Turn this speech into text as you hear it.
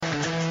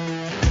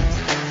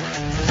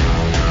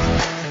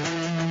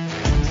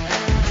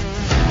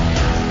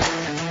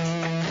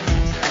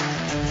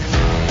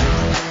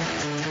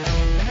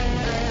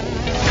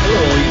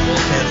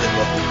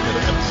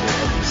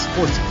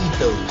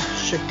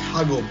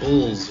Chicago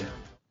Bulls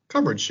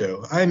coverage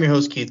show. I am your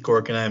host, Keith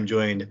Cork, and I am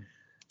joined,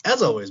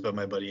 as always, by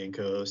my buddy and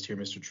co-host here,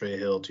 Mr. Trey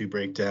Hill, to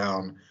break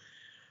down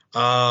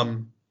a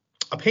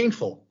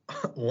painful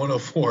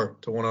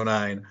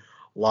 104-109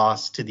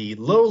 loss to the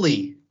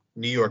lowly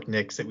New York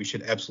Knicks that we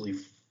should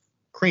absolutely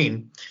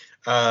cream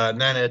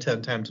 9 out of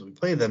 10 times we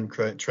play them,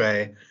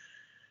 Trey.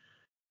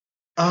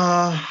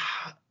 How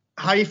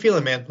are you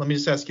feeling, man? Let me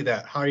just ask you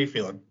that. How are you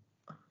feeling?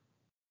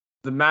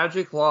 The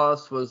Magic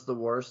loss was the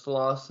worst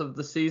loss of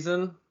the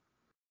season.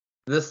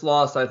 This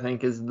loss, I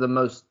think, is the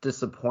most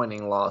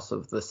disappointing loss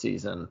of the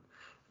season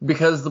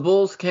because the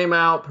Bulls came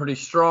out pretty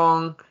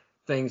strong.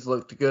 Things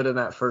looked good in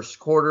that first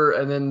quarter,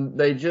 and then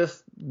they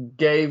just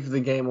gave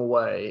the game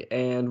away.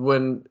 And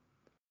when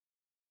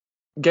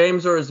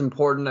games are as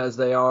important as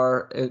they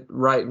are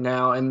right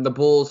now, and the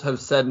Bulls have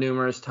said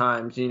numerous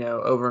times,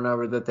 over and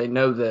over that they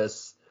know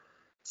this,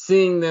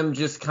 seeing them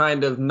just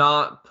kind of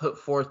not put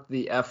forth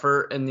the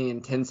effort and the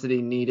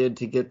intensity needed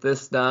to get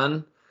this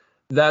done,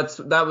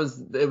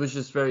 it was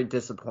just very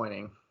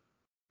disappointing.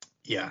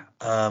 Yeah,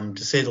 to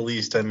say the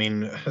least. I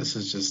mean, this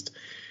is just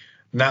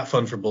not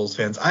fun for Bulls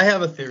fans. I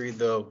have a theory,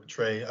 though,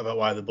 Trey, about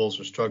why the Bulls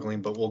are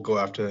struggling, but we'll go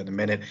after that in a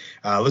minute.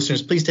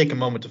 Listeners, please take a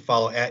moment to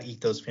follow at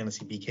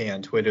EthosFantasyBK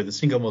on Twitter, the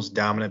single most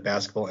dominant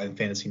basketball and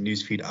fantasy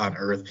news feed on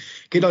earth.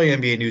 Get all your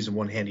NBA news in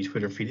one handy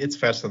Twitter feed. It's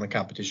faster than the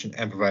competition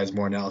and provides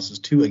more analysis,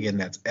 too. Again,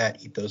 that's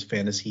at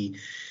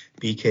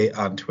EthosFantasyBK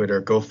on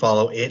Twitter. Go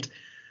follow it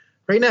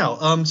right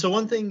now. So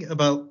one thing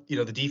about,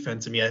 the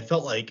defense, I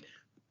felt like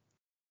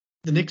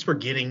the Knicks were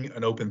getting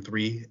an open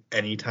three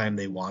anytime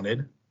they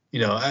wanted.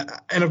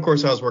 And of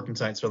course I was working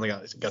tonight, so I only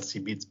got to see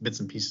bits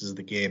and pieces of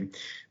the game.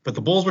 But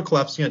the Bulls were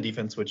collapsing on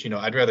defense, which,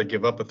 I'd rather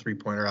give up a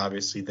three-pointer,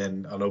 obviously,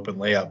 than an open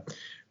layup.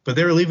 But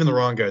they were leaving the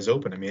wrong guys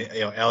open.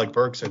 Alec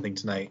Burks, I think,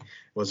 tonight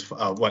was,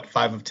 5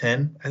 of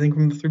 10, I think,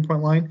 from the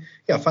three-point line?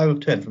 Yeah, 5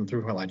 of 10 from the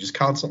three-point line, just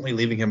constantly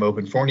leaving him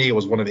open. Fournier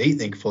was 1 of 8,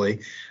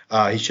 thankfully.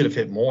 He should have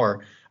hit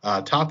more.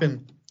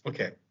 Toppin,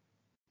 okay,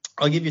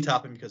 I'll give you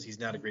Toppin because he's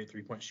not a great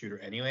three-point shooter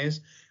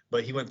anyways,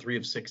 but he went 3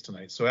 of 6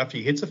 tonight. So after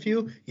he hits a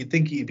few, you'd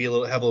think he'd have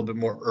a little bit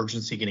more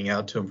urgency getting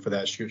out to him for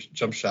that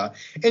jump shot.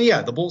 And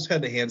yeah, the Bulls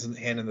had the hand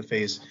in the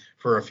face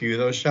for a few of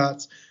those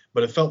shots,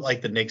 but it felt like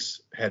the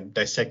Knicks had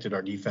dissected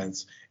our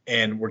defense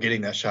and were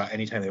getting that shot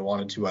anytime they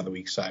wanted to on the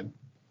weak side.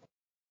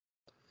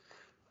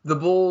 The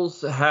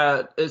Bulls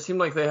it seemed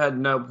like they had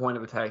no point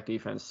of attack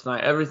defense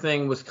tonight.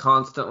 Everything was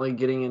constantly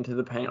getting into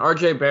the paint.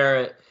 RJ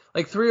Barrett,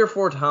 like 3 or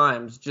 4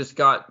 times, just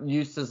got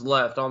used his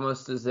left,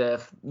 almost as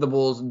if the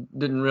Bulls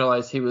didn't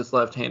realize he was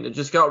left-handed.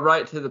 Just got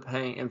right to the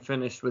paint and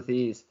finished with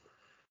ease.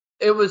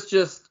 It was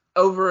just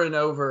over and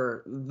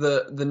over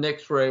the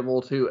Knicks were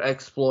able to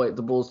exploit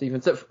the Bulls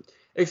defense,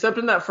 except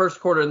in that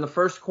first quarter. In the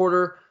first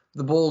quarter,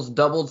 the Bulls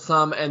doubled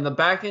some, and the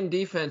back-end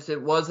defense,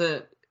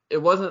 the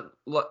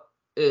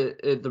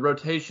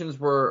rotations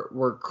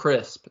were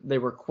crisp. They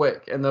were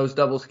quick, and those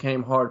doubles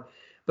came hard.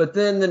 But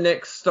then the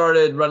Knicks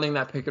started running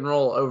that pick and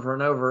roll over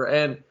and over.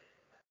 And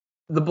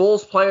the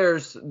Bulls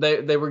players,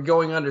 they were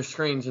going under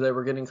screens, or they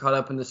were getting caught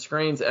up in the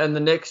screens. And the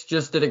Knicks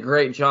just did a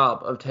great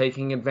job of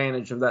taking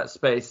advantage of that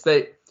space.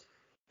 They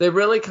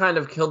really kind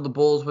of killed the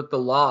Bulls with the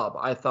lob,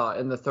 I thought,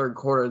 in the third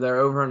quarter. They're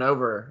over and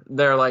over.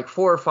 They're like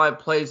 4 or 5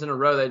 plays in a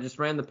row. They just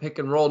ran the pick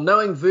and roll,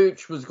 knowing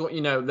Vooch was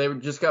going, they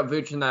just got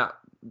Vooch in that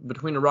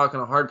between a rock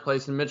and a hard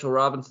place. And Mitchell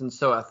Robinson's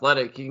so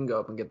athletic, he can go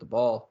up and get the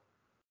ball.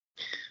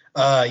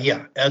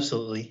 Yeah,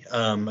 absolutely.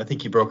 I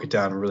think you broke it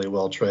down really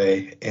well,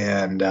 Trey.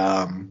 And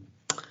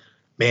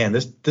man,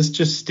 this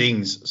just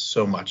stings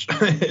so much.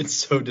 It's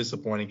so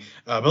disappointing.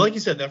 But like you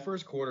said, that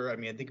first quarter, I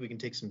think we can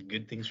take some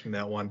good things from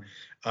that one.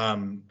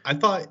 I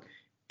thought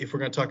if we're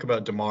going to talk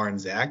about DeMar and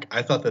Zach,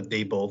 I thought that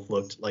they both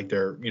looked like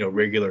their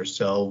regular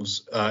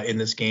selves in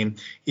this game.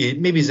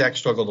 Maybe Zach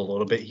struggled a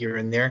little bit here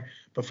and there,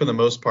 but for the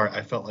most part,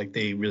 I felt like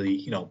they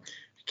really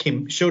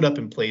showed up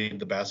and played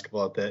the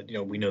basketball that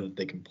we know that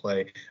they can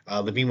play.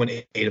 Levine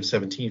went 8 of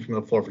 17 from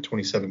the floor for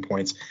 27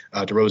 points.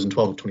 DeRozan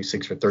 12 of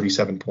 26 for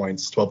 37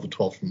 points. 12 of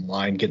 12 from the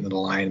line, getting to the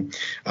line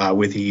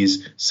with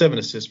ease. 7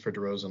 assists for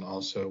DeRozan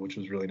also, which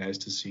was really nice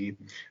to see.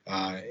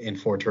 In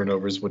 4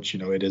 turnovers, which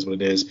it is what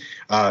it is.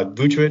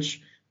 Vucevic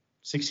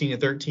 16 of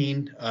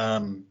 13.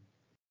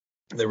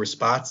 There were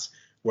spots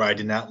where I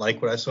did not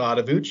like what I saw out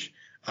of Vooch.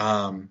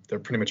 There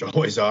pretty much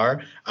always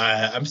are.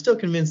 I'm still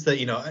convinced that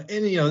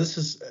this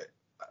is.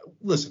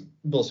 Listen,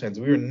 Bulls fans,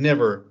 we were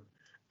never,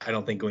 I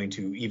don't think, going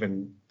to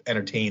even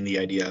entertain the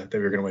idea that we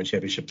were going to win a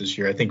championship this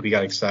year. I think we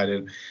got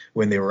excited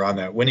when they were on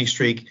that winning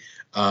streak,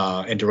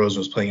 and DeRozan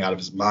was playing out of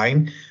his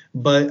mind.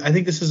 But I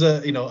think this is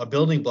a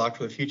building block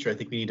for the future. I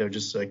think we need to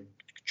just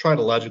try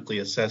to logically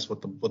assess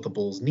what the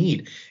Bulls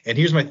need. And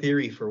here's my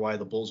theory for why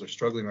the Bulls are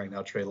struggling right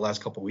now, Trey. The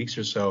last couple of weeks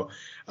or so,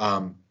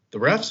 the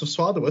refs have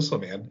swallowed the whistle,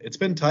 man. It's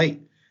been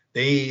tight.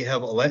 They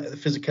have let the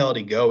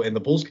physicality go, and the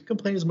Bulls can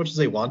complain as much as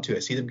they want to. I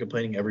see them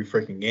complaining every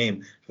freaking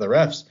game for the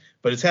refs,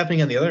 but it's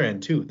happening on the other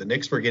end too. The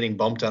Knicks were getting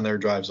bumped on their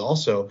drives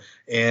also,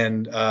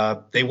 and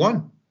they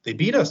won. They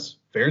beat us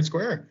fair and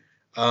square.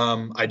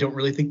 I don't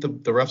really think the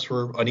refs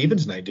were uneven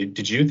tonight.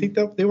 Did you think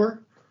that they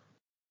were?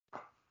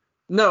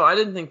 No, I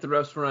didn't think the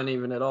refs were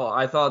uneven at all.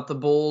 I thought the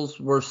Bulls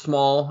were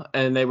small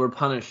and they were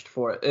punished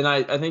for it. And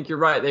I think you're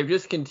right. They've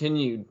just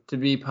continued to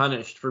be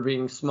punished for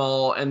being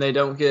small, and they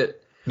don't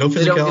get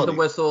the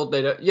whistle.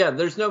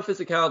 There's no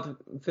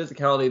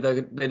physicality.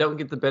 They don't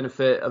get the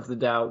benefit of the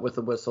doubt with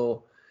the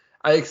whistle.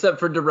 Except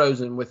for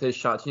DeRozan with his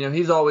shots.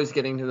 He's always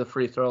getting to the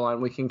free throw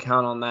line. We can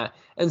count on that.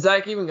 And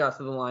Zach even got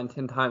to the line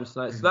 10 times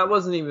tonight. So that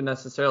wasn't even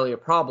necessarily a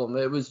problem.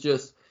 It was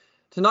just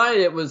tonight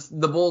it was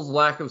the Bulls'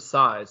 lack of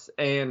size.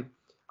 And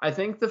I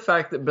think the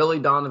fact that Billy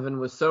Donovan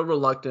was so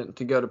reluctant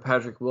to go to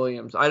Patrick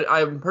Williams,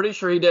 I'm pretty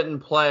sure he didn't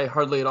play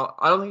hardly at all.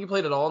 I don't think he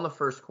played at all in the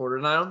first quarter,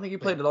 and I don't think he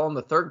played at all in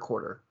the third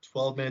quarter.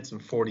 12 minutes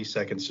and 40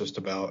 seconds just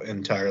about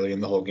entirely in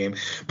the whole game.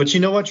 But you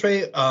know what,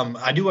 Trey?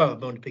 I do have a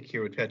bone to pick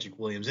here with Patrick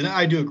Williams, and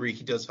I do agree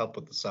he does help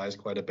with the size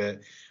quite a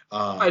bit.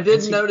 I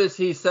did notice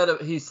he set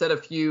a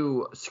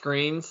few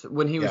screens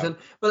when he was in,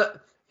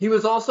 but he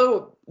was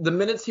also, the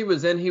minutes he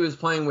was in, he was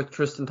playing with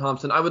Tristan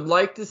Thompson. I would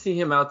like to see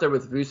him out there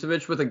with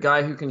Vucevic, with a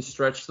guy who can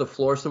stretch the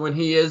floor. So when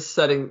he is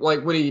setting,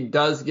 like when he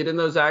does get in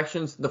those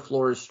actions, the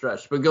floor is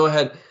stretched. But go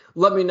ahead.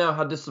 Let me know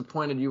how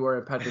disappointed you were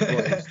in Patrick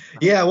Williams.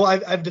 Yeah, well,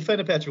 I've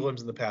defended Patrick Williams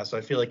in the past, so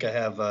I feel like I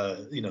have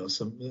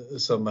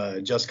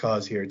some just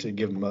cause here to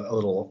give him a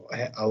little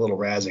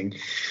razzing.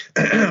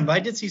 But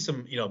I did see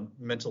some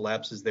mental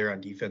lapses there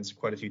on defense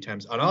quite a few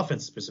times. On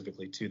offense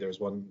specifically too, there was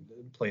one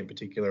play in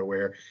particular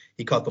where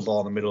he caught the ball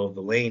in the middle of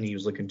the lane. He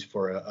was looking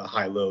for a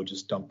high-low,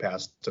 just dump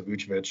pass to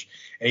Vucevic,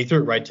 and he threw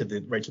it right to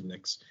the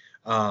Knicks.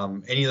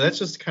 And that's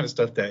just the kind of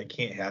stuff that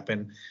can't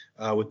happen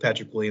with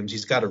Patrick Williams.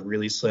 He's got a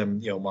really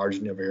slim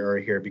margin of error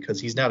here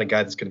because he's not a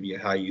guy that's going to be a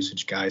high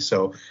usage guy.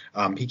 So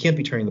he can't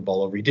be turning the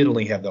ball over. He did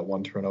only have that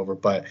one turnover,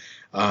 but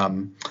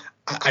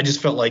I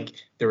just felt like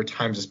there were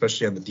times,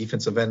 especially on the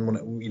defensive end,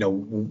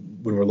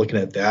 when we're looking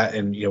at that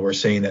and we're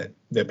saying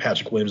that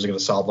Patrick Williams is going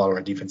to solve a lot of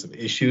our defensive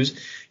issues.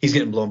 He's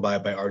getting blown by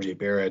RJ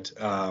Barrett.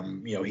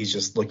 He's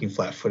just looking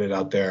flat-footed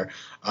out there.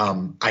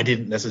 I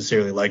didn't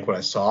necessarily like what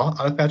I saw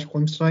out of Patrick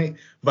Williams tonight,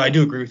 but I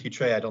do agree with you,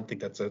 Trey. I don't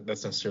think that's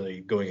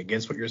necessarily going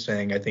against what you're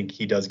saying. I think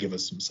he does give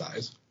us some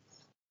size.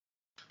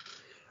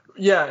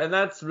 Yeah, and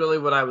that's really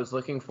what I was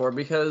looking for,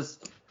 because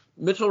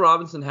Mitchell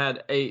Robinson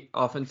had 8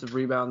 offensive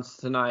rebounds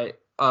tonight.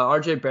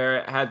 RJ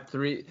Barrett had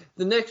 3.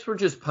 The Knicks were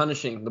just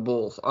punishing the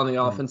Bulls on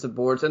the offensive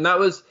boards, and that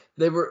was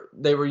they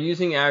were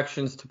using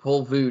actions to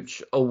pull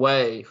Vooch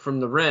away from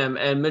the rim,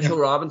 and Mitchell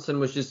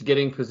Robinson was just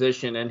getting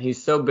position, and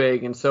he's so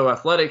big and so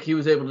athletic, he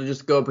was able to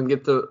just go up and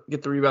get the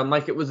rebound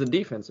like it was a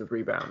defensive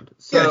rebound.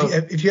 So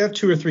if you have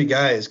 2 or 3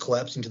 guys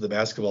collapsing to the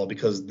basketball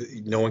because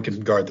no one can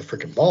guard the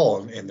freaking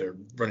ball and they're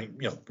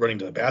running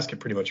to the basket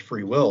pretty much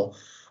free will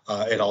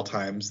at all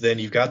times, then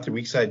you've got the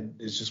weak side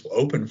is just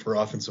open for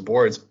offensive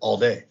boards all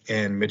day.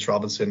 And Mitch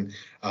Robinson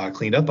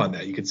cleaned up on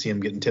that. You could see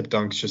him getting tip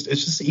dunks.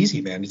 It's just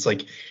easy, man. It's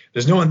like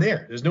there's no one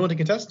there. There's no one to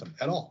contest him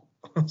at all.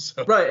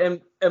 So. Right,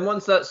 and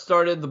once that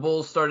started, the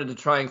Bulls started to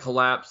try and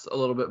collapse a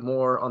little bit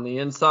more on the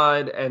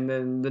inside, and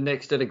then the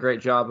Knicks did a great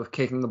job of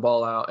kicking the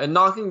ball out and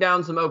knocking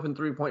down some open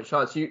 3-point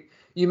shots.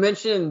 You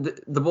mentioned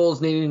the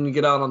Bulls needing to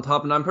get out on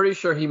top, and I'm pretty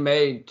sure he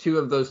made 2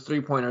 of those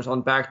 3-pointers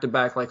on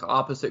back-to-back, like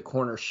opposite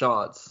corner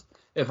shots.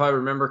 If I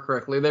remember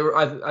correctly, they were.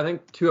 I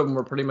think 2 of them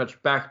were pretty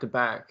much back to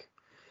back,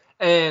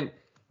 and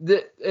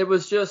it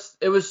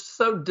was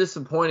so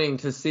disappointing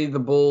to see the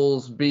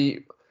Bulls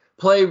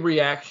play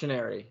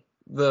reactionary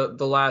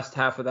the last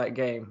half of that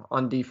game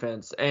on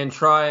defense and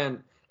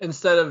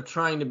instead of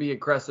trying to be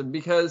aggressive,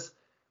 because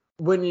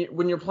when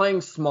you're playing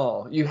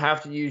small, you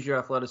have to use your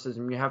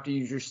athleticism, you have to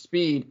use your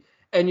speed,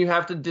 and you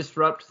have to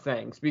disrupt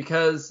things,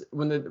 because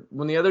when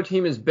the other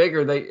team is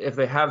bigger, if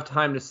they have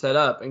time to set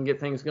up and get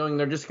things going,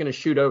 they're just going to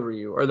shoot over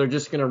you, or they're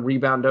just going to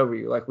rebound over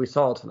you like we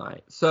saw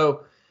tonight.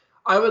 So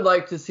I would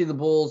like to see the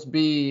Bulls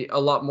be a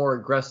lot more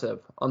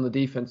aggressive on the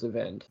defensive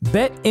end.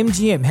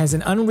 BetMGM has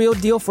an unreal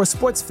deal for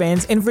sports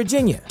fans in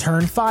Virginia.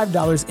 Turn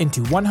 $5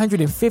 into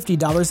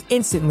 $150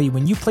 instantly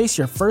when you place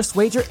your first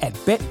wager at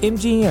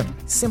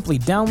BetMGM. Simply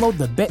download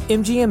the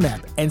BetMGM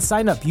app and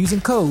sign up using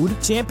code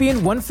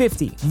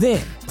Champion150.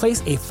 Then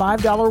place a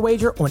 $5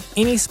 wager on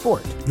any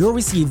sport. You'll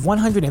receive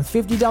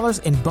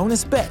 $150 in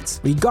bonus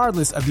bets,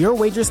 regardless of your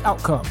wager's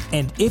outcome.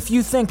 And if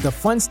you think the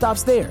fun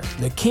stops there,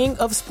 the king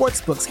of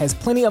sportsbooks has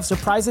plenty of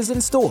surprises in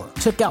store.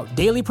 Check out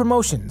daily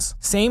promotions,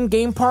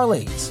 same-game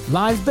parlays,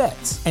 live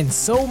bets, and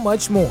so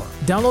much more.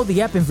 Download the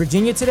app in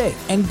Virginia today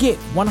and get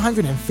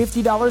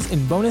 $150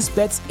 in bonus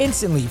bets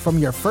instantly from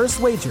your first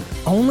wager.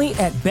 Only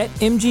at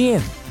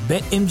BetMGM.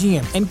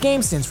 BetMGM and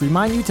GameSense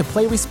remind you to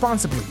play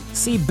responsibly.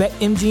 See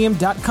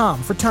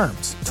BetMGM.com for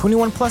terms.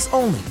 21 plus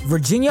only.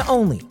 Virginia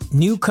only.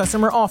 New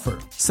customer offer.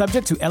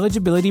 Subject to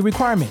eligibility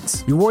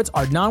requirements. Rewards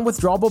are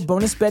non-withdrawable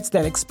bonus bets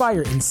that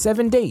expire in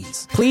 7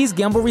 days. Please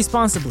gamble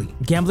responsibly.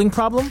 Gambling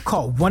problem?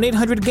 Call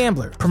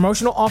 1-800-GAMBLER.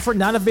 Promotional offer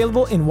not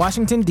available in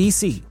Washington,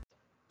 D.C.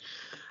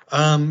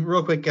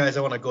 Real quick, guys,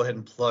 I want to go ahead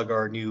and plug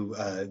our new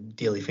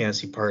daily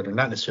fantasy partner.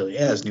 Not necessarily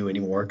as new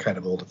anymore, kind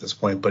of old at this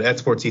point, but at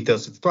Sports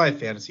Ethos, it's Thrive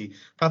Fantasy.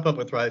 Pop up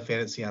with Thrive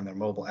Fantasy on their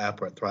mobile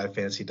app or at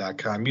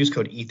thrivefantasy.com. Use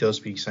code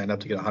ETHOS when you sign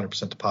up to get a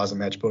 100% deposit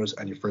match bonus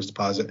on your first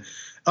deposit,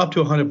 up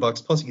to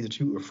 $100, plus either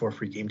 2 or 4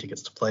 free game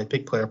tickets to play.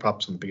 Pick player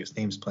props from the biggest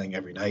names playing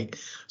every night.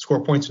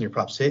 Score points when your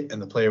props hit,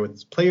 and the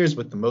players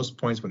with the most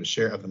points win a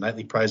share of the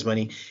nightly prize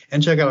money.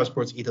 And check out our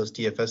Sports Ethos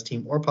DFS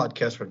team or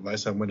podcast for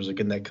advice on winners.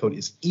 Again, that code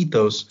is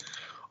ETHOS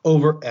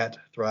over at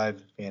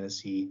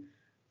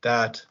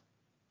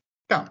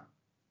thrivefantasy.com.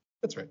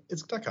 That's right.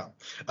 It's .com.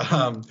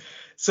 And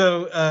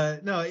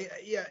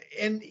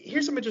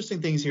here's some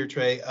interesting things here,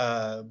 Trey.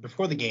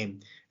 Before the game,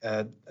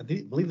 I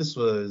believe this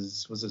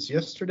was this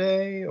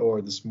yesterday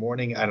or this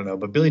morning? I don't know.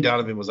 But Billy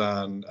Donovan was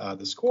on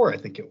The Score, I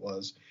think it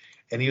was,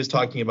 and he was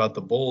talking about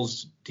the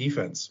Bulls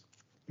defense,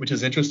 which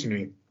is interesting to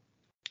me.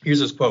 Here's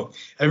his quote.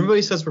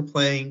 Everybody says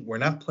we're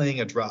not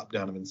playing a drop,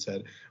 Donovan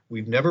said.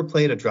 We've never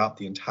played a drop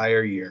the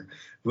entire year.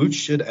 Vooch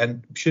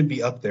should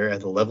be up there at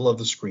the level of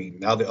the screen.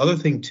 Now, the other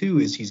thing, too,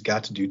 is he's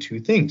got to do 2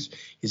 things.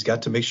 He's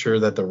got to make sure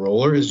that the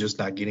roller is just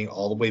not getting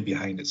all the way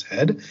behind his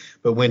head.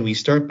 But when we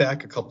start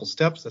back a couple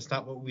steps, that's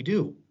not what we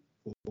do,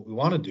 what we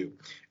want to do.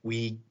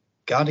 We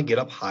got to get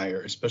up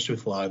higher, especially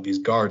with a lot of these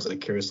guards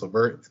like Caris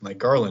LeVert and like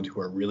Garland,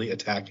 who are really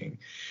attacking.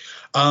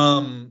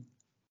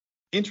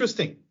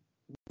 Interesting.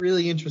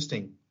 Really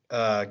interesting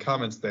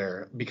comments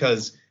there,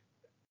 because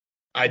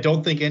I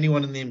don't think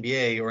anyone in the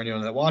NBA or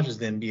anyone that watches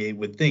the NBA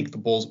would think the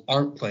Bulls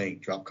aren't playing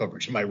drop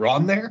coverage. Am I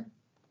wrong there?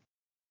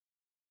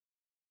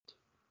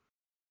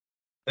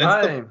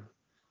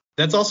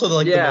 That's also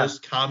the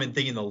most common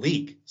thing in the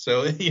league.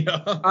 So,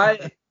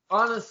 I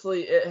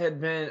honestly, it had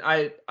been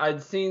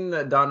I'd seen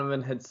that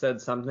Donovan had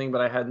said something,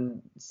 but I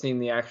hadn't seen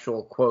the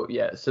actual quote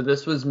yet. So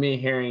this was me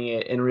hearing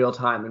it in real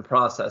time and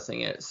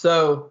processing it.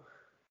 So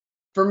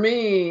for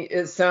me,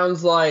 it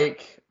sounds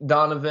like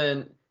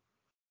Donovan,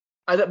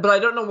 but I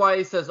don't know why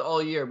he says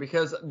all year,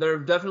 because there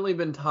have definitely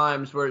been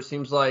times where it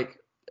seems like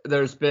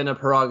there's been a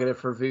prerogative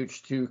for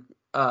Vooch to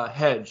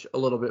hedge a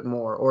little bit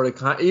more, or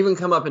to even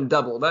come up and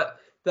double.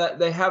 That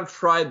they have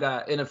tried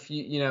that in a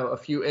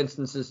few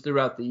instances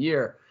throughout the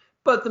year,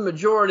 but the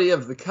majority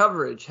of the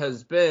coverage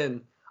has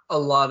been a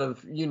lot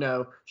of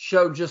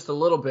show just a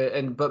little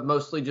bit, but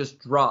mostly just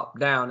drop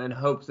down and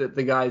hope that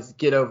the guys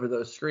get over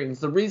those screens.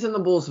 The reason the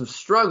Bulls have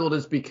struggled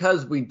is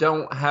because we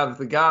don't have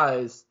the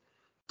guys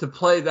to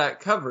play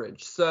that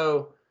coverage.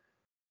 So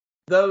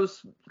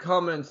those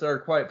comments are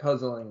quite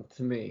puzzling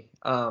to me.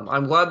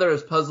 I'm glad they're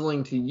as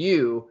puzzling to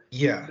you,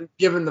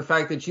 given the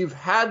fact that you've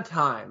had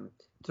time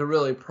to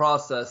really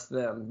process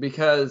them,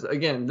 because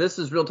again, this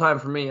is real time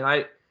for me,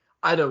 and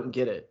I don't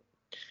get it.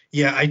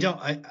 Yeah, I don't.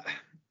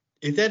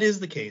 If that is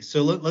the case,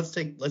 so let's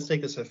take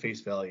this at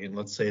face value, and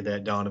let's say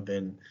that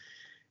Donovan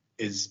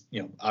is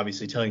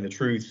obviously telling the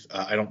truth.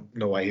 I don't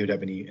know why he would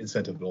have any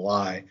incentive to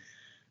lie.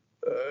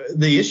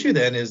 The issue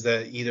then is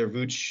that either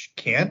Vooch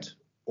can't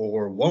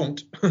or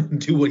won't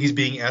do what he's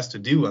being asked to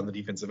do on the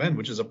defensive end,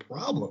 which is a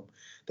problem.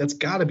 That's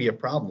got to be a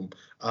problem,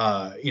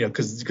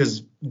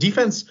 because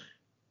defense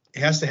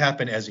has to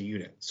happen as a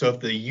unit. So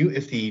if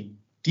the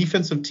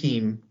defensive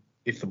team,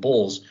 if the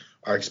Bulls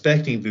are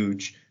expecting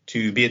Vooch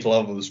to be at the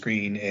level of the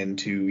screen and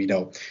to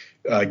give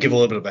a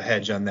little bit of a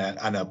hedge on that,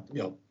 on a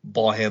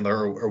ball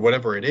handler or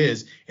whatever it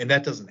is, and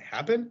that doesn't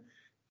happen,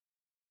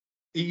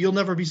 you'll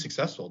never be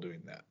successful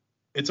doing that.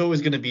 It's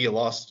always going to be a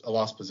lost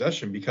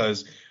possession,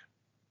 because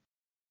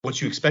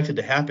what you expected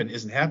to happen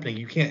isn't happening.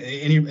 You can't,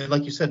 and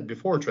like you said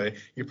before, Trey,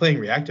 you're playing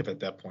reactive at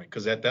that point,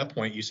 because at that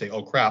point you say,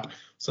 oh crap,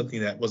 something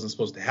that wasn't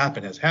supposed to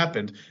happen has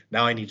happened.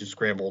 Now I need to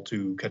scramble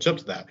to catch up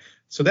to that.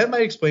 So that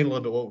might explain a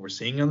little bit what we're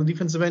seeing on the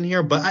defensive end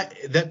here, but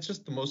that's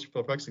just the most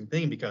perplexing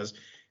thing, because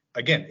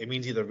again, it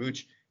means either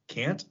Vooch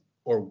can't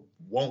or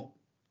won't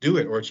do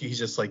it, or he's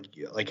just like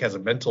has a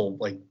mental,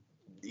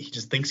 he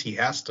just thinks he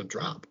has to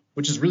drop,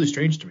 which is really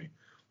strange to me.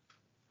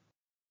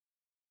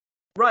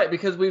 Right,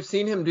 because we've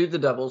seen him do the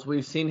doubles.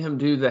 We've seen him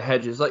do the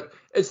hedges.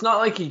 It's not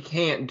like he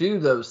can't do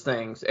those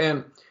things.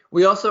 And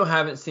we also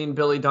haven't seen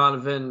Billy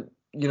Donovan,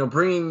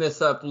 bringing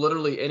this up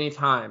literally any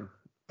time.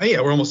 Oh, yeah,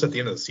 we're almost at the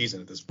end of the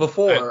season at this point.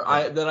 Before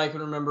that I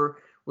can remember,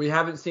 we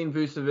haven't seen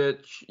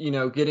Vucevic,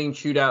 getting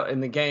chewed out in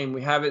the game.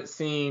 We haven't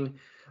seen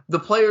the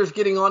players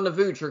getting on to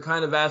Vooch or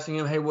kind of asking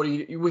him, hey, what do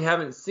you – we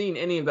haven't seen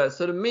any of that.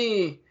 So to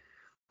me,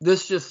 it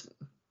just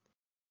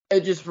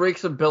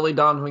reeks of Billy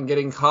Donovan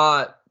getting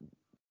caught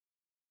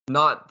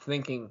not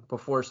thinking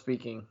before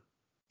speaking.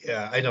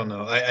 Yeah, I don't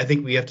know. I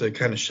think we have to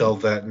kind of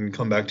shelve that and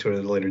come back to it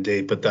at a later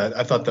date. But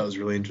I thought that was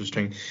really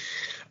interesting.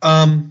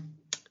 Again,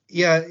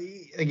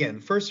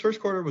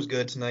 first quarter was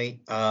good tonight.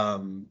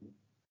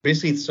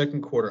 Basically, the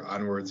second quarter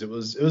onwards, it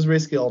was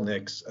basically all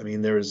Knicks. I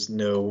mean, there was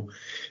no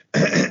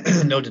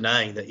no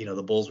denying that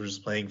the Bulls were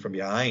just playing from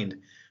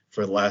behind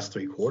for the last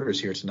 3 quarters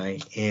here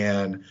tonight,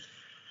 and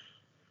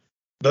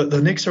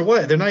the Knicks are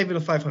what? They're not even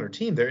a 500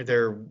 team.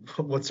 They're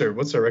what's their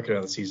record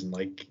on the season?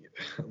 Let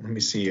me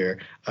see here.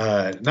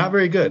 Not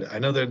very good. I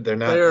know they're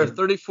not. They're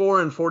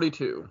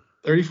 34-42.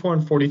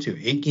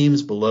 34-42, 8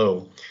 games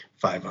below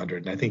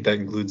 500, and I think that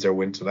includes their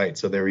win tonight.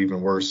 So they're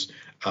even worse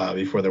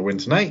before their win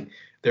tonight.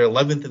 They're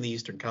 11th in the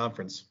Eastern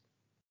Conference.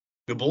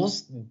 The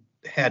Bulls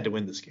had to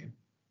win this game.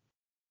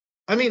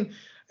 I mean,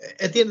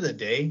 at the end of the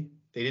day,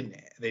 they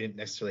didn't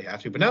necessarily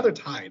have to, but now they're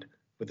tied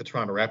with the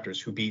Toronto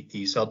Raptors, who beat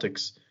the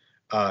Celtics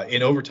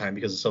in overtime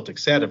because the Celtics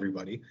sat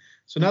everybody.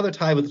 So now they're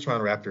tied with the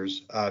Toronto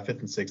Raptors, 5th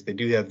and 6th. They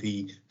do have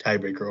the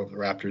tiebreaker over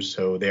the Raptors,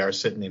 so they are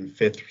sitting in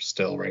 5th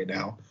still right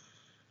now.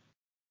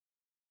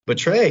 But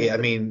Trey, I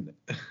mean,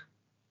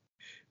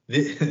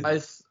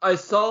 I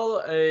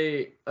saw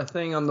a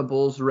thing on the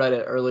Bulls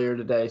Reddit earlier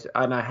today,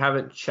 and I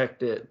haven't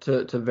checked it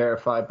to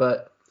verify,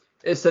 but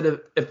it said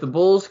if the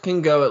Bulls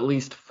can go at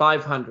least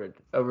 500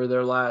 over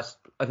their last,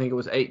 I think it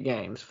was 8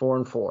 games,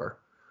 4-4,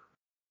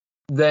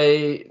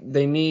 they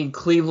need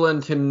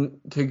Cleveland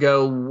to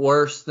go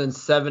worse than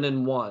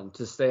 7-1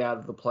 to stay out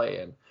of the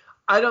play-in.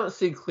 I don't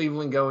see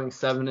Cleveland going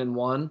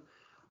 7-1.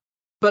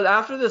 But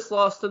after this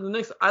loss to the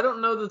Knicks, I don't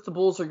know that the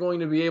Bulls are going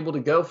to be able to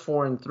go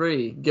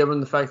 4-3, given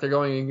the fact they're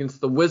going against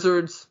the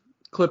Wizards,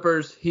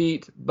 Clippers,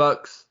 Heat,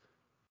 Bucks,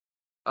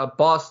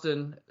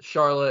 Boston,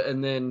 Charlotte,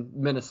 and then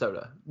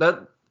Minnesota.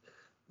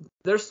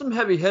 There's some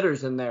heavy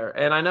hitters in there,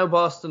 and I know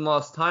Boston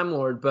lost Time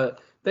Lord, but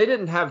they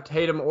didn't have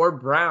Tatum or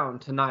Brown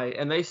tonight,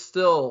 and they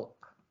still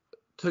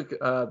took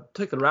the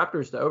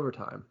Raptors to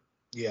overtime.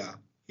 Yeah.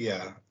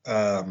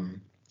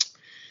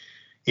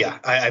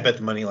 I bet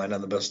the money line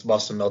on the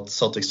Boston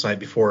Celtics tonight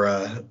before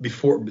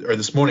or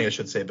this morning, I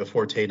should say,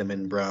 before Tatum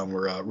and Brown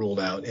were ruled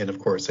out. And of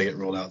course they get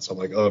ruled out. So I'm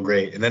like, oh,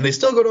 great. And then they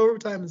still go to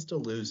overtime and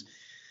still lose.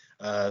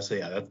 So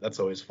yeah, that's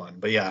always fun.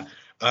 But yeah,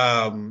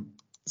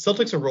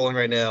 Celtics are rolling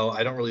right now.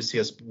 I don't really see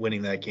us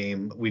winning that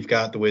game. We've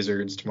got the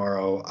Wizards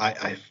tomorrow.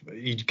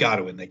 You got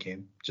to win that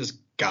game. Just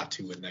got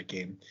to win that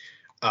game.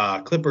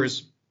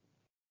 Clippers,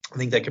 I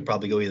think that could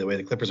probably go either way.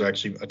 The Clippers are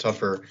actually a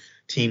tougher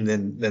team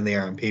than they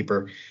are on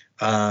paper.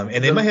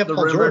 And they might have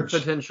Paul George.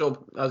 Potential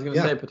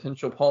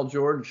Paul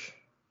George.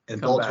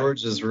 And Paul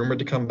George is rumored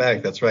to come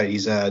back. That's right.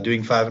 He's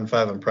doing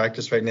 5-5 in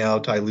practice right now.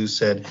 Ty Lue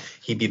said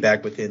he'd be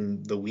back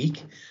within the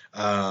week.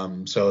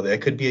 So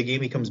that could be a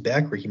game he comes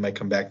back, or he might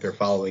come back their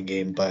following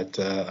game. But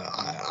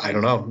I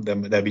don't know.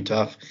 That'd be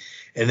tough.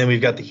 And then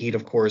we've got the Heat,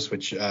 of course,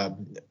 which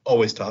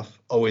always tough,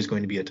 always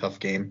going to be a tough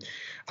game.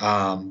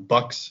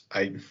 Bucks,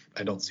 I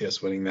don't see us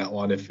winning that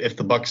one. If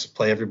the Bucks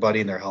play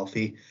everybody and they're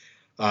healthy.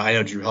 I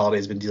know Drew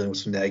Holiday's been dealing with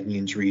some nagging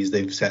injuries.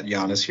 They've sat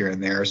Giannis here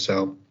and there.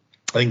 So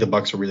I think the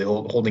Bucks are really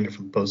holding it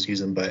for the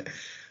postseason, but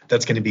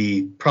that's going to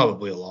be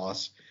probably a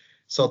loss.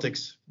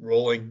 Celtics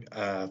rolling.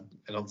 I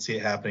don't see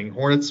it happening.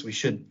 Hornets, we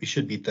should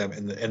beat them.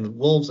 And the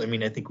Wolves, I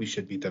mean, I think we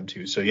should beat them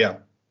too. So yeah,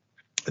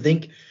 I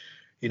think,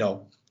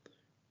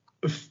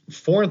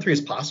 4-3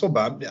 is possible,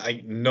 but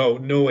I no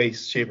way,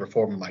 shape, or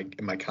form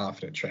am I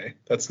confident, Trey.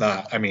 That's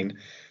not. I mean,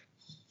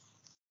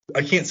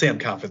 I can't say I'm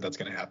confident that's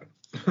going to happen.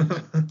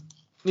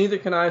 Neither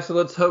can I. So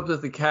let's hope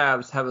that the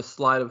Cavs have a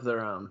slide of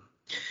their own.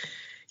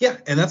 Yeah,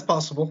 and that's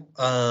possible.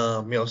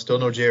 Still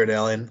no Jared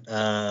Allen.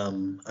 I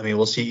mean,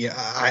 we'll see.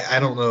 I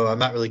don't know. I'm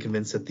not really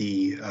convinced that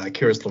the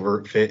Karis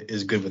LeVert fit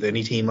is good with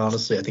any team,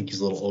 honestly. I think he's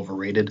a little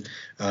overrated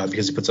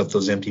because he puts up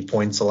those empty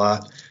points a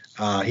lot.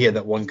 He had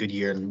that one good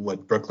year in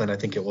Brooklyn, I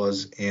think it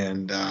was.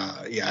 And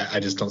I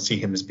just don't see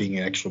him as being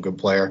an actual good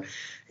player.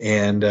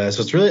 And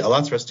so it's really a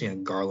lot's resting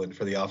on Garland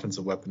for the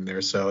offensive weapon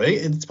there. So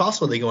it's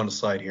possible they go on a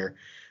slide here.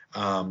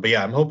 But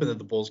yeah, I'm hoping that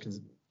the Bulls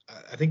can.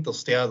 I think they'll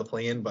stay out of the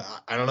play-in, but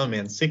I don't know,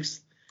 man.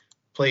 6th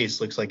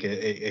place looks like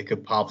it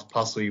could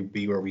possibly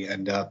be where we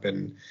end up.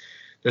 And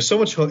there's so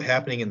much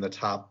happening in the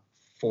top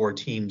 4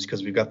 teams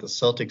because we've got the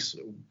Celtics,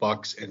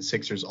 Bucks, and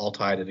Sixers all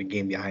tied at a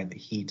game behind the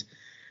Heat.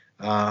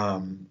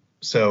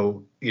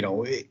 So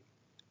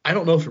I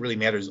don't know if it really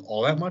matters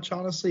all that much,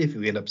 honestly, if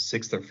we end up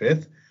 6th or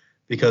 5th,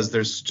 because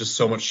there's just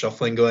so much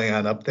shuffling going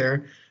on up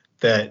there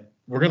that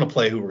we're going to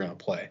play who we're going to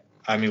play.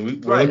 I mean,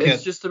 we're looking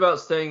it's just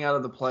about staying out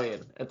of the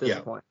play-in at this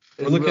point.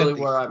 It's really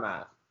where I'm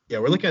at. Yeah,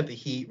 we're looking at the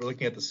Heat. We're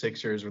looking at the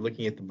Sixers. We're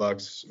looking at the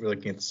Bucks. We're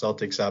looking at the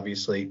Celtics,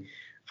 obviously.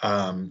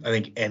 I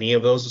think any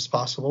of those is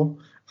possible.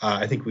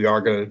 I think we are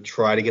going to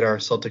try to get our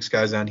Celtics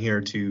guys on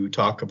here to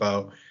talk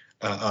about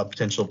a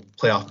potential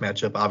playoff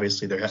matchup.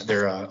 Obviously,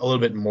 they're a little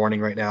bit in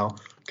mourning right now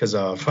because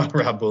of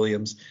Rob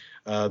Williams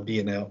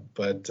being out.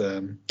 But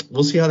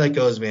we'll see how that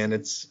goes, man.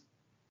 It's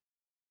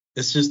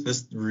just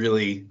this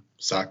really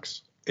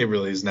sucks. It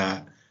really is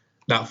not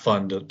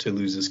fun to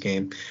lose this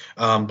game.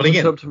 But again,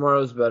 let's hope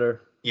tomorrow's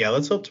better. Yeah,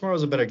 let's hope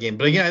tomorrow's a better game.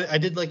 But again, I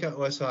did like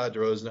what I saw at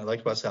DeRozan. I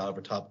liked what I saw out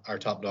of our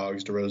top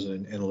dogs,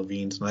 DeRozan and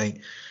Levine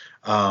tonight.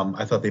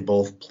 I thought they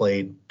both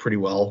played pretty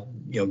well,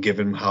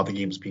 given how the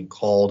game's being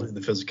called and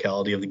the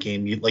physicality of the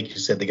game. Like you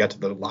said, they got to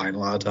the line a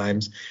lot of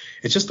times.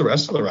 It's just the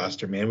rest of the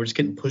roster, man. We're just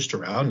getting pushed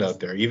around out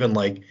there. Even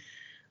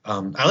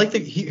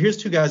here's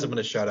 2 guys I'm going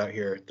to shout out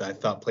here that I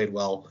thought played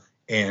well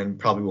and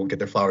probably won't get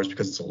their flowers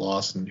because it's a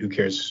loss, and who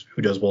cares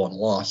who does well on a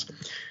loss.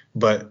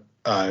 But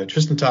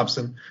Tristan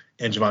Thompson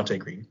and Javonte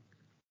Green.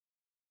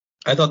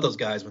 I thought those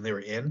guys, when they were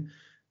in,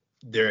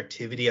 their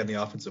activity on the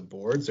offensive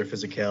boards, their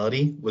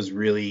physicality was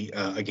really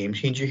a game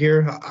changer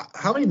here.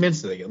 How many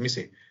minutes did they get? Let me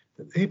see.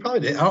 He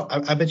probably did.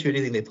 I bet you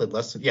anything they played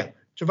less than. Yeah,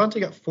 Javonte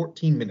got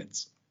 14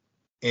 minutes,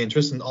 and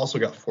Tristan also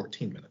got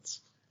 14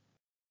 minutes.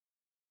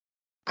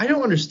 I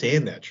don't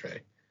understand that,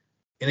 Trey.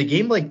 In a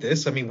game like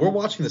this, I mean, we're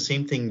watching the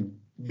same thing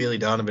Billy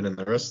Donovan and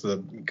the rest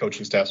of the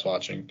coaching staff's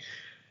watching.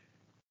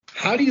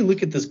 How do you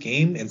look at this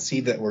game and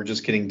see that we're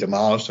just getting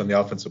demolished on the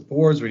offensive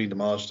boards? We're getting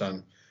demolished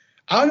on.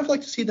 I would have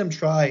liked to see them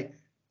try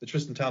the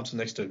Tristan Thompson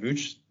next to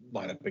Vooch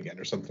lineup again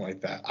or something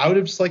like that. I would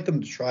have just liked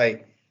them to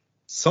try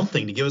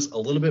something to give us a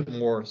little bit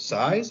more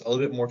size, a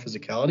little bit more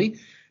physicality.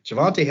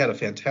 Javonte had a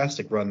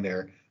fantastic run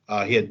there.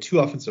 He had he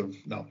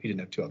didn't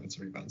have 2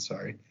 offensive rebounds.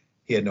 Sorry.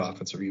 He had no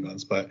offensive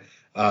rebounds, but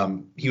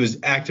he was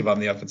active on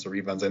the offensive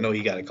rebounds. I know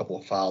he got a couple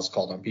of fouls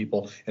called on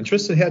people, and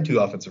Tristan had 2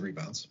 offensive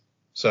rebounds.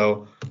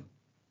 So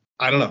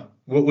I don't know.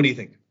 What do you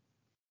think?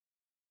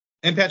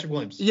 And Patrick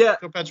Williams. Yeah.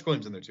 Throw Patrick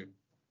Williams in there too.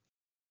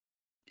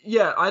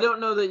 Yeah, I don't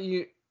know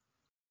that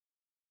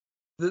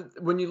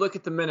when you look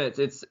at the minutes,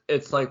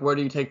 it's like, where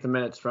do you take the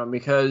minutes from?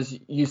 Because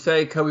you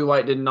say Kobe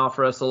White didn't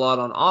offer us a lot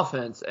on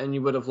offense, and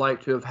you would have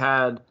liked to have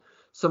had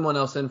someone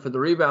else in for the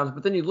rebounds.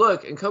 But then you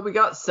look, and Kobe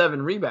got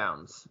 7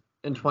 rebounds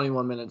in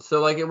 21 minutes. So,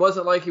 like, it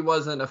wasn't like he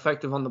wasn't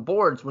effective on the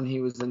boards when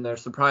he was in there,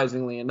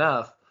 surprisingly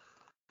enough.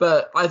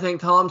 But I think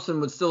Thompson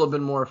would still have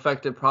been more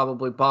effective,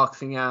 probably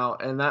boxing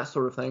out and that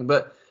sort of thing.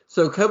 But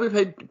so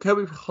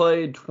Kobe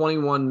played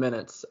 21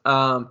 minutes.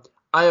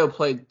 Ayo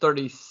played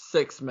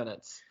 36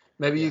 minutes.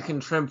 Maybe you can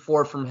trim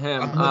 4 from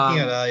him. I'm looking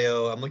at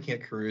Ayo. I'm looking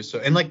at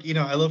Caruso. And, like,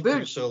 I love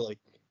Caruso. Like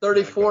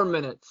 34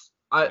 minutes.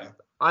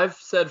 I've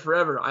said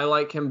forever I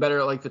like him better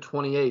at, like, the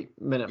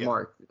 28-minute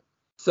mark.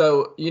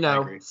 So,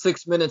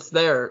 6 minutes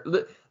there.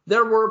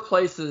 There were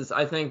places,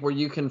 I think, where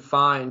you can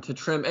find to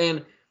trim.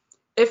 And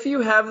if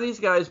you have these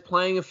guys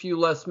playing a few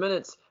less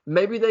minutes,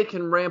 maybe they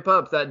can ramp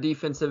up that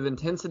defensive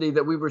intensity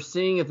that we were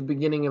seeing at the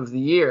beginning of the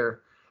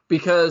year,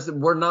 because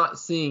we're not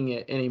seeing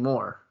it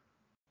anymore.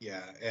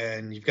 Yeah,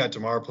 and you've got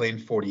DeMar playing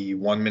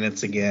 41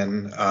 minutes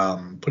again,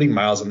 putting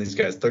miles on these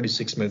guys,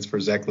 36 minutes for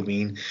Zach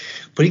LaVine,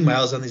 putting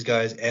miles on these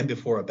guys, and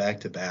before a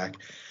back-to-back.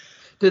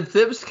 Did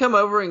Thibs come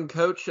over and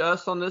coach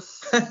us on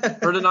this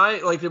for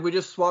tonight? Like, did we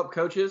just swap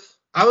coaches?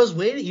 I was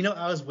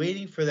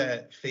waiting for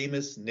that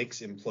famous Knicks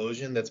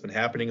implosion that's been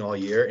happening all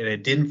year, and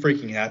it didn't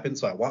freaking happen,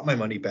 so I want my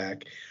money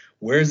back.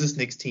 Where's this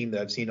Knicks team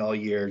that I've seen all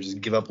year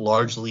just give up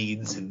large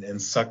leads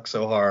and suck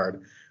so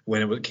hard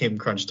when it came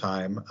crunch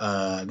time?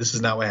 This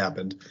is not what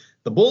happened.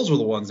 The Bulls were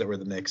the ones that were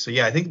the Knicks. So,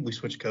 yeah, I think we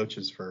switched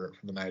coaches for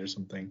the night or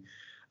something.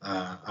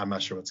 I'm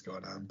not sure what's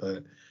going on.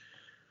 But,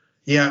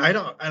 yeah, I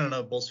don't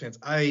know, Bulls fans.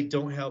 I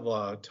don't have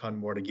a ton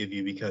more to give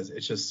you because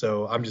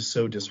I'm just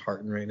so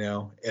disheartened right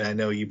now. And I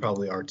know you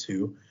probably are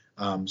too.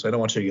 So I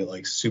don't want you to get,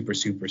 like, super,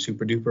 super,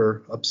 super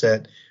duper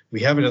upset. We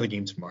have another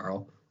game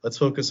tomorrow. Let's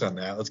focus on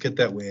that. Let's get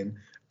that win.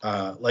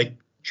 Like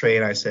Trey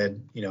and I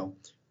said,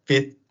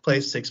 5th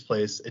place, 6th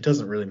place, it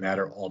doesn't really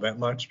matter all that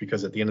much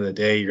because at the end of the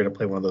day, you're going to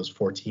play one of those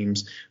 4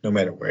 teams no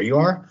matter where you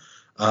are.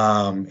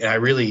 And I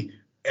really,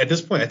 at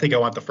this point, I think I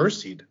want the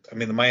 1st seed. I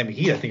mean, the Miami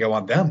Heat, I think I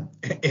want them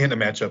in a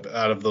matchup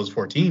out of those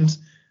 4 teams.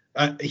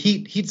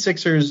 Heat,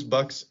 Sixers,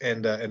 Bucks,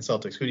 and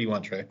Celtics. Who do you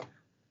want, Trey?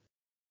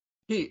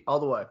 Heat, all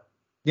the way.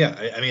 Yeah,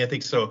 I mean, I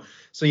think so.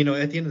 So,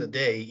 at the end of the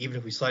day, even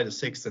if we slide to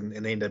 6th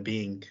and they end up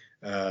being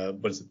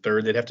what is it,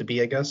 3rd they'd have to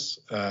be, I guess,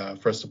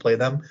 for us to play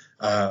them.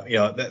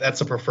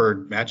 That's a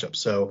preferred matchup.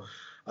 So,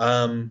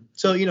 at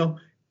the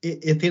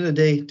end of the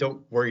day,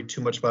 don't worry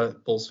too much about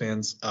it, Bulls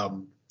fans.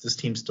 This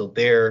team's still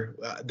there.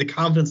 The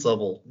confidence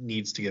level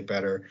needs to get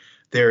better.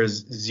 There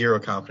is zero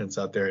confidence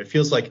out there. It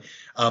feels like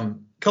a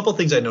couple of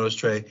ththings I noticed,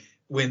 Trey,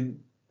 when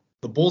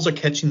the Bulls are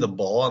catching the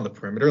ball on the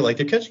perimeter, like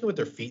they're catching it with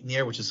their feet in the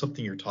air, which is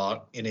something you're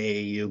taught in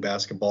AAU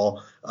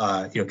basketball.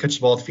 Catch the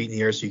ball with feet in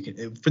the air so you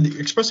can,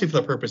 especially for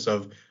the purpose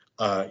of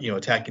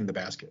attacking the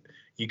basket.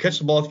 You catch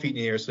the ball with feet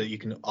in the air so that you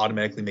can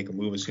automatically make a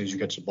move as soon as you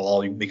catch the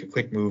ball. You make a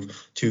quick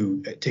move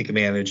to take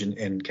advantage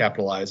and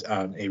capitalize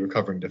on a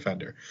recovering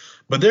defender.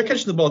 But they're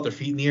catching the ball with their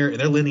feet in the air and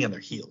they're landing on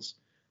their heels,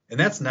 and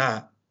that's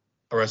not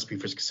a recipe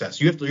for success.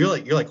 You're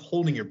like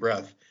holding your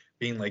breath,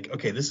 being like,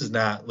 okay, this is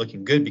not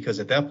looking good, because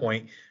at that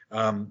point,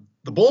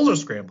 the Bulls are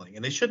scrambling,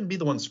 and they shouldn't be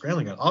the ones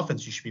scrambling on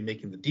offense. You should be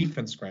making the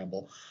defense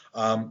scramble,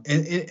 and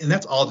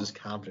that's all just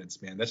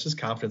confidence, man. That's just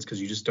confidence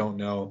because you just don't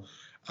know.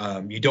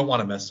 You don't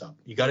want to mess up.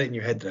 You got it in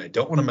your head that I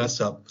don't want to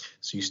mess up,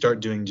 so you start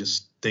doing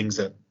just things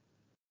that,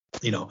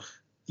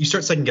 you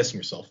start second guessing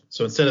yourself.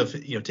 So instead of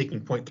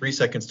taking 0.3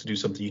 seconds to do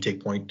something, you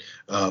take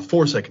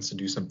 0.4 seconds to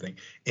do something,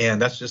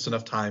 and that's just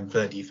enough time for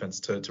that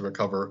defense to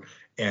recover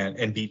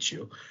and beat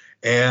you.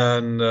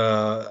 And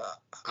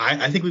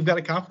I think we've got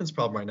a confidence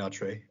problem right now,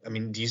 Trey. I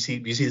mean, do you see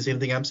the same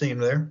thing I'm seeing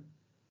there?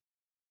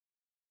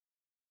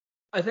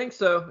 I think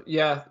so.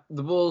 Yeah,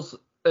 the Bulls.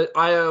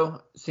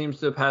 Ayo seems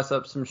to pass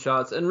up some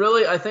shots, and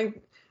really, I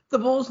think the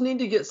Bulls need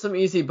to get some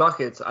easy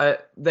buckets.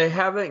 They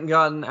haven't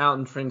gotten out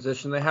in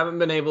transition. They haven't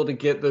been able to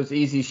get those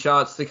easy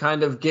shots to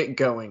kind of get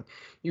going.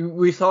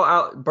 we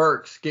saw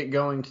Burks get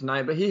going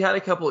tonight, but he had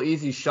a couple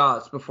easy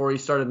shots before he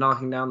started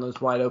knocking down those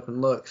wide open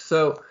looks.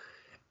 So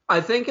I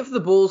think if the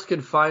Bulls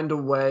could find a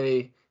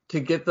way to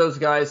get those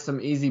guys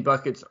some easy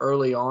buckets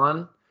early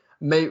on,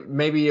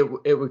 maybe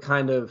it would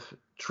kind of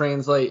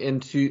translate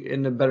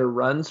into better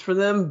runs for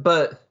them.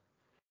 But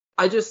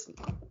I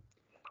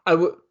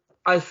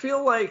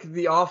feel like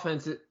the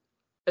offense,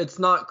 it's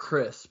not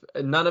crisp.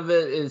 None of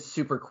it is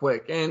super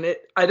quick. And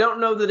I don't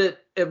know that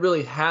it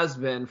really has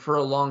been for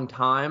a long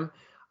time.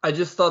 I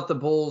just thought the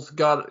Bulls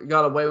got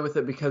away with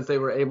it because they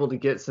were able to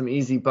get some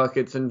easy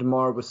buckets, and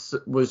DeMar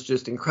was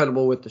just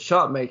incredible with the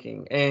shot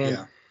making.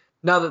 And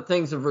now that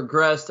things have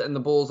regressed and the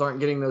Bulls aren't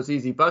getting those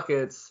easy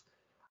buckets,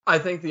 I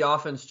think the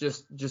offense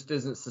just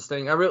isn't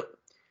sustaining.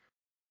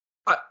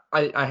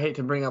 I hate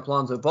to bring up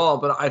Lonzo Ball,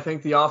 but I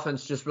think the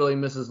offense just really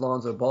misses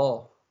Lonzo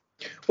Ball.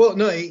 Well,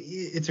 no,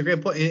 it's a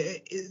great point.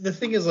 The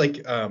thing is, like,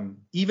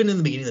 even in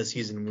the beginning of the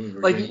season, we were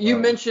like you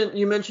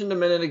mentioned a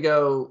minute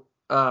ago,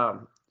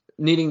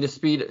 needing to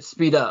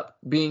speed up,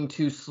 being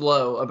too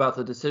slow about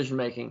the decision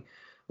making.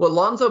 What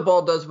Lonzo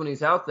Ball does when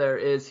he's out there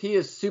is he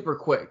is super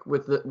quick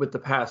with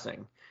the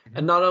passing.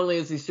 And not only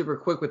is he super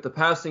quick with the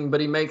passing, but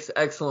he makes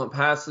excellent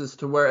passes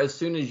to where as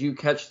soon as you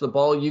catch the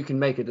ball, you can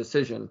make a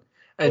decision.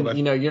 And,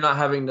 you're not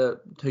having to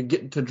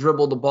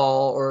dribble the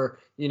ball or,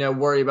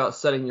 worry about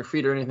setting your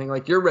feet or anything.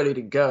 Like, you're ready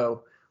to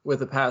go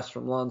with a pass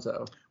from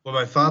Lonzo. Well,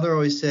 my father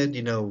always said,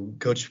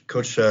 Coach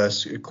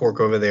Cork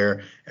over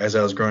there, as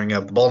I was growing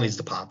up, the ball needs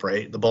to pop,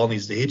 right? The ball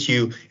needs to hit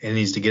you and it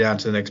needs to get out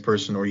to the next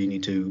person, or you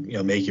need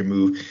to, make your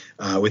move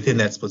within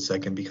that split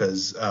second,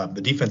 because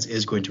the defense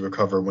is going to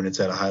recover when it's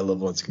at a high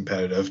level, it's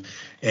competitive.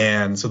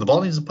 And so the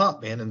ball needs to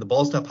pop, man. And the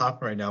ball's not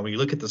popping right now. When you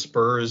look at the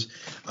Spurs,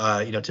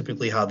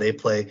 typically how they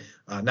play,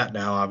 not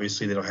now,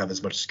 obviously they don't have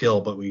as much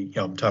skill, but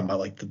I'm talking about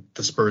like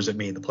the Spurs that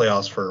made the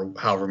playoffs for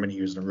however many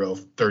years in a row,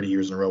 30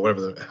 years in a row,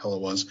 whatever the hell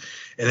it was.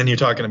 And then you're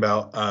talking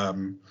about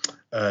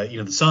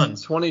the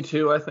Suns.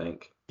 22, I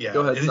think. Yeah.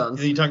 Go ahead, Suns. And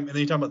then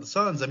you talk about the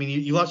Suns. I mean,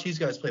 you watch these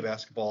guys play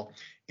basketball.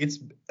 It's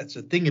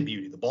a thing of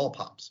beauty. The ball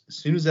pops. As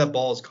soon as that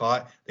ball is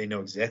caught, they know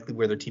exactly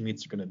where their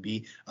teammates are going to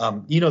be.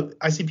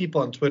 I see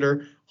people on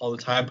Twitter all the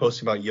time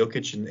posting about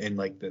Jokic and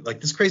like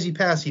this crazy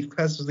pass. He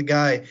passes the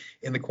guy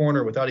in the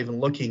corner without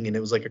even looking, and it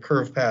was like a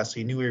curve pass.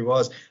 So he knew where he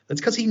was.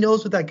 That's because he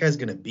knows what that guy's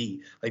going to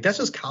be. Like, that's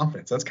just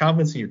confidence. That's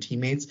confidence in your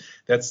teammates.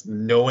 That's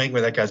knowing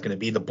where that guy's going to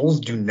be. The Bulls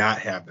do not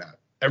have that.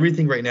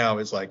 Everything right now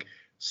is like,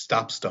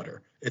 stop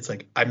stutter. It's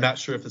like, I'm not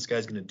sure if this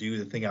guy's going to do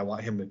the thing I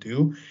want him to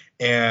do.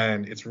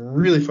 And it's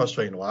really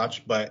frustrating to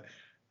watch, but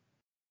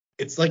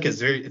it's like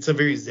it's a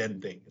very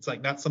zen thing. It's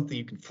like not something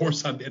you can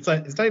force on. It's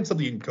not even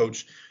something you can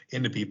coach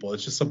into people.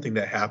 It's just something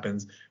that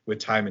happens with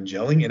time and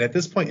gelling. And at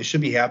this point, it should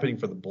be happening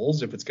for the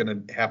Bulls if it's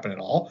going to happen at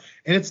all.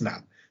 And it's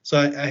not. So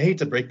I hate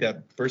to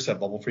burst that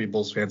bubble for you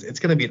Bulls fans. It's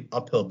going to be an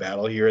uphill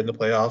battle here in the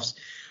playoffs.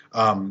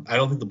 I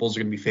don't think the Bulls are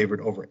going to be favored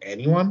over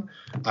anyone.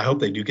 I hope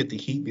they do get the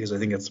Heat, because I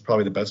think that's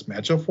probably the best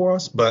matchup for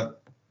us. But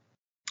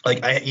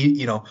like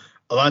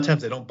a lot of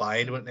times I don't buy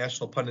into what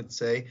national pundits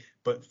say.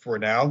 But for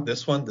now,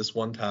 this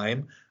one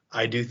time,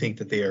 I do think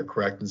that they are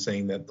correct in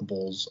saying that the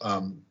Bulls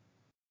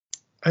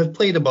have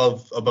played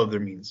above their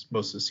means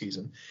most of the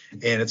season,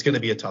 and it's going to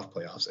be a tough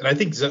playoffs. And I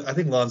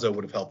think Lonzo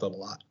would have helped them a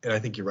lot, and I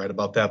think you're right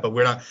about that. But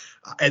we're not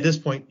at this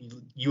point.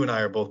 You and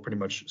I are both pretty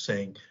much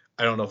saying,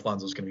 I don't know if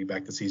Lonzo's going to be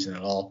back this season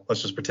at all.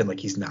 Let's just pretend like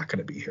he's not going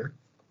to be here.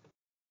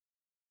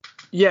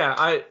 Yeah,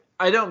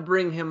 I don't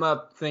bring him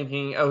up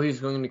thinking, oh, he's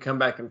going to come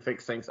back and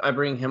fix things. I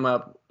bring him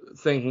up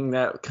thinking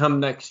that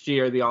come next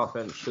year, the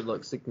offense should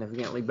look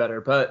significantly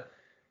better. But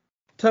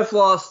tough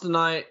loss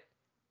tonight.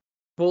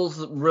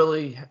 Bulls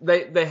really,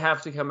 they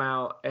have to come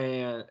out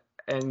and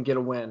get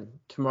a win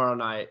tomorrow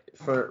night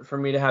for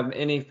me to have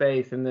any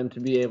faith in them to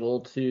be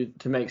able to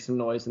make some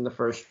noise in the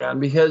first round,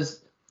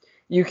 because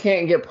you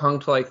can't get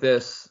punked like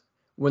this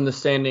when the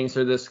standings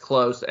are this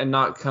close and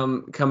not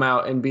come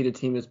out and beat a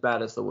team as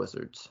bad as the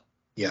Wizards.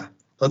 Yeah.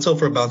 Let's hope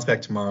for a bounce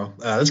back tomorrow.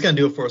 That's going to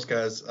do it for us,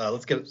 guys.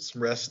 Let's get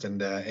some rest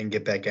and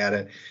get back at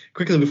it.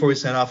 Quickly, before we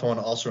sign off, I want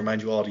to also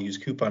remind you all to use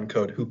coupon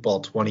code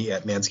HoopBall20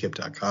 at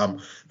manscaped.com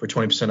for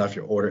 20% off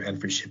your order and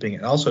free shipping.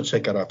 And also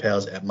check out our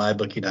pals at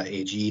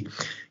mybookie.ag.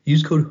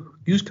 Use code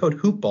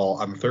HoopBall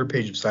on the third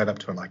page of sign up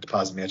to unlock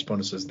deposit match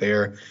bonuses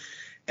there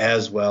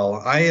as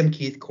well. I am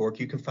Keith Cork.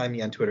 You can find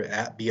me on Twitter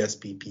at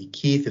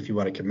BSBPKeith if you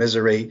want to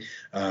commiserate.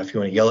 If you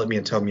want to yell at me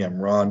and tell me I'm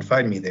wrong,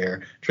 find me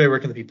there. Trey, where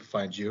can the people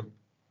find you?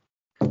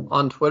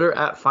 On Twitter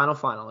at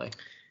Finally.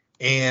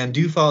 And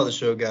do follow the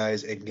show,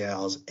 guys and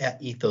gals,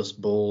 at Ethos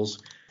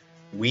Bulls.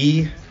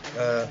 We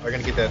are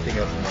going to get that thing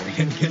up and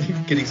running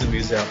and getting some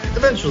news out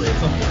eventually at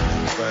some point.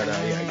 But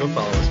go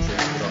follow us,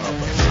 please. It'll help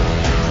us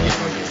get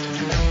more to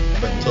do that.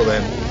 But until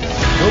then,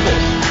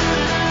 go Bulls.